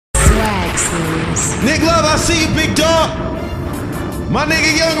Nick Love, I see you, big dog. My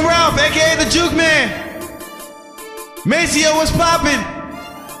nigga Young Ralph, aka the Juke Man. Maceo, what's poppin'?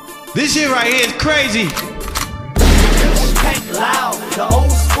 This shit right here is crazy. Pack loud, the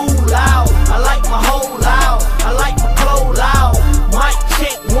old school loud. I like my whole loud. I like my flow loud. Mic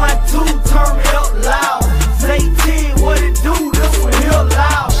check 1, 2, turn me up loud. Say 10, what it do? This one here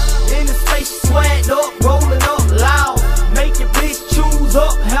loud. In the space, swagged up, rolling up loud. Make your bitch choose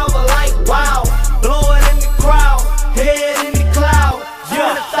up, have a like wow. Blow it in the crowd, head in the cloud.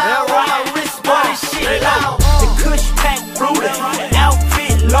 Yeah, that right wrist, but this shit loud. The Kush pack fruity,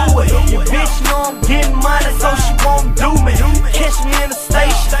 outfit Louis. Your bitch know I'm getting money, so she won't do me. Catch me in the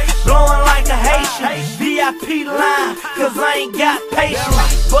station, blowing like a Haitian. VIP line, cause I ain't got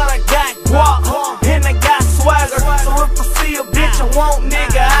patience. But I got guap, and I got swagger. So if I see a bitch I want,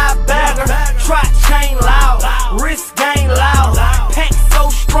 nigga, I bag her. Trot chain loud, wrist gang loud. Pack so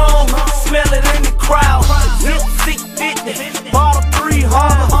strong, smell it in the crowd. Zip 650, bought a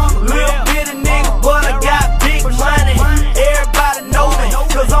 300. Little bitty nigga, but I got big money. Everybody know me,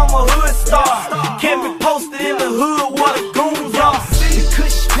 cause I'm a hood star. Can't be posted in the hood where the goons are. The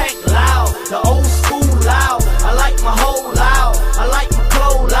Kush pack loud, the old school loud. I like my whole loud, I like my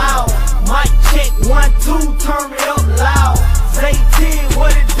flow loud. Mic check 1, 2, turn me up loud. Say 10,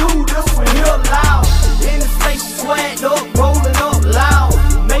 what it do? This one here loud. In the space, swagged up, rolling up loud.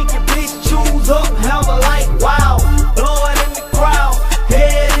 Make your bitch choose up, have a like wow. Blow it in the crowd,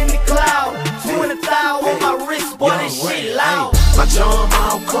 head in the cloud. 20,000 on my wrist, boy, this shit loud. My charm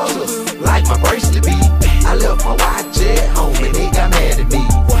all colors, like my bracelet beat. I left my watch at home and they got mad at me.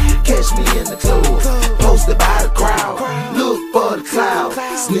 Catch me in the club, posted by the crowd. Look for the cloud,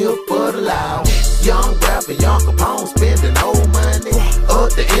 sniff for the loud. Young rapper, young Capone spending old money. Up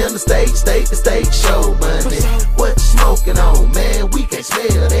the interstate, state to state, show money. What you smoking on, man? We can't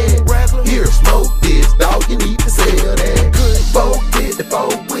smell that. Here, smoke this, dog, you need to sell that. 454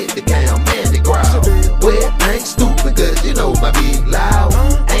 with the cam, man, the crowd. Well, ain't stupid, cause you know my big loud.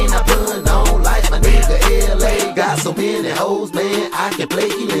 Ain't I putting on like my nigga LA? Got so many hoes, man, I can play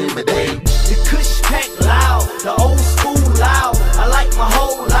you in my day. The Kush pack loud, the old school loud. I like my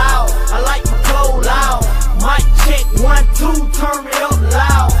whole loud, I like my flow loud. Mic check 1, 2, turn me up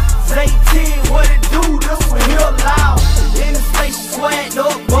loud. Say 10, what it do? This one here loud. In the space, swagged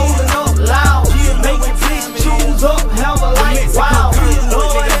up, rolling up loud. Make your bitch choose up, have a like wow.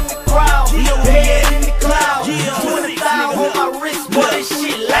 Blow it in the crowd, head in the cloud. 20,000 on my wrist, but this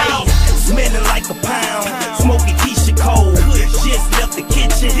shit loud. Smelling like a pound, smoking Keisha cold. Just left the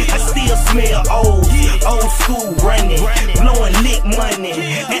kitchen, I still smell old. Old school running, blowing lit money.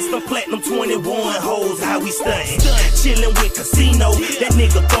 Aspen Platinum 21 hoes, how we stuntin'. Chillin' with Casino, that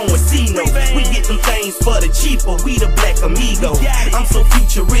nigga throwing C-No. We get them things for the cheaper, we the black amigo. I'm so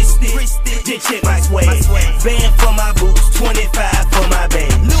futuristic, just check my swag. Band for my boots, 25 for my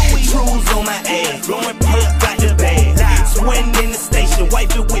bag. Trues on my ass, blowing perk out the bag. Sweating in the station, wipe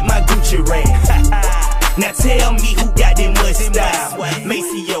it with my Gucci rag. Now tell me who got